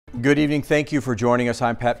Good evening. Thank you for joining us.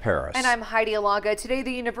 I'm Pat Paris. And I'm Heidi Alaga. Today,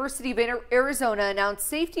 the University of Arizona announced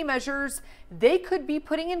safety measures they could be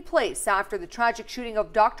putting in place after the tragic shooting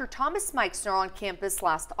of Dr. Thomas Meixner on campus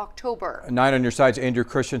last October. 9 on your side's Andrew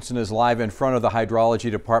Christensen is live in front of the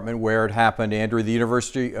hydrology department where it happened. Andrew, the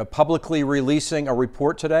university publicly releasing a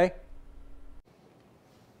report today?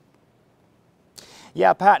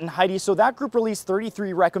 Yeah, Pat and Heidi, so that group released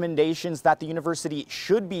 33 recommendations that the university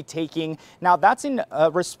should be taking. Now, that's in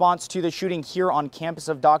response to the shooting here on campus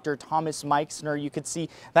of Dr. Thomas Meixner. You could see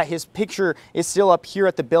that his picture is still up here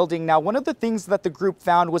at the building. Now, one of the things that the group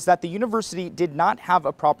found was that the university did not have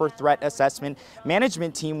a proper threat assessment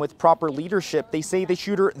management team with proper leadership. They say the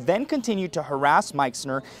shooter then continued to harass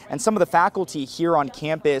Meixner and some of the faculty here on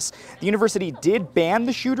campus. The university did ban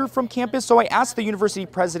the shooter from campus, so I asked the university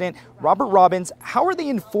president, Robert Robbins, how are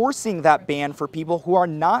they enforcing that ban for people who are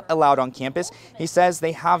not allowed on campus? He says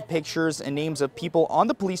they have pictures and names of people on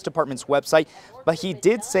the police department's website, but he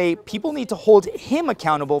did say people need to hold him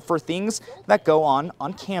accountable for things that go on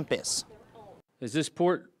campus. As this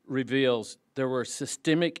report reveals, there were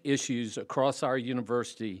systemic issues across our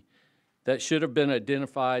university that should have been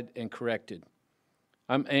identified and corrected.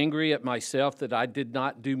 I'm angry at myself that I did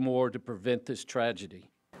not do more to prevent this tragedy.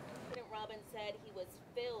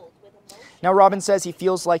 Now, Robin says he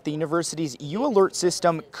feels like the university's UAlert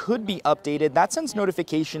system could be updated. That sends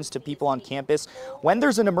notifications to people on campus when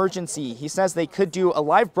there's an emergency. He says they could do a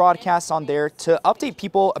live broadcast on there to update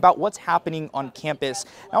people about what's happening on campus.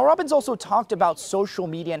 Now, Robin's also talked about social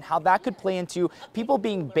media and how that could play into people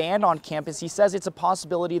being banned on campus. He says it's a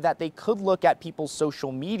possibility that they could look at people's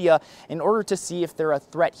social media in order to see if they're a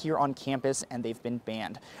threat here on campus and they've been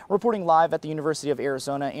banned. Reporting live at the University of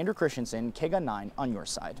Arizona, Andrew Christensen, KGUN 9 on your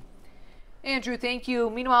side. Andrew, thank you.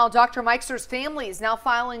 Meanwhile, Dr. Meixner's family is now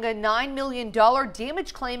filing a $9 million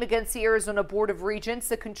damage claim against the Arizona Board of Regents,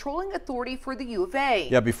 the controlling authority for the U of A.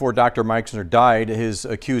 Yeah, before Dr. Meixner died, his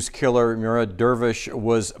accused killer, Murad Dervish,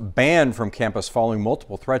 was banned from campus following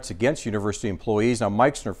multiple threats against university employees. Now,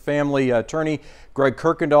 Meixner family attorney Greg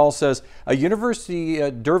Kirkendall says a university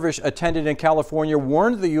Dervish attended in California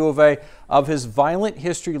warned the U of A of his violent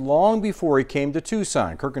history long before he came to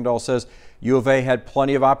Tucson. Kirkendall says U of A had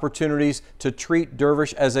plenty of opportunities to treat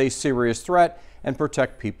Dervish as a serious threat and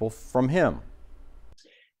protect people from him.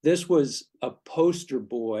 This was a poster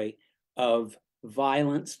boy of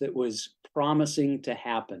violence that was promising to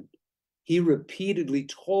happen. He repeatedly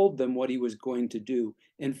told them what he was going to do.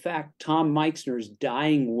 In fact, Tom Meixner's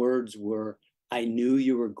dying words were, "I knew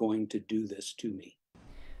you were going to do this to me."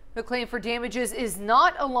 The claim for damages is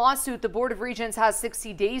not a lawsuit. The Board of Regents has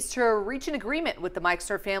 60 days to reach an agreement with the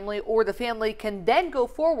Meixner family, or the family can then go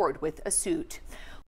forward with a suit.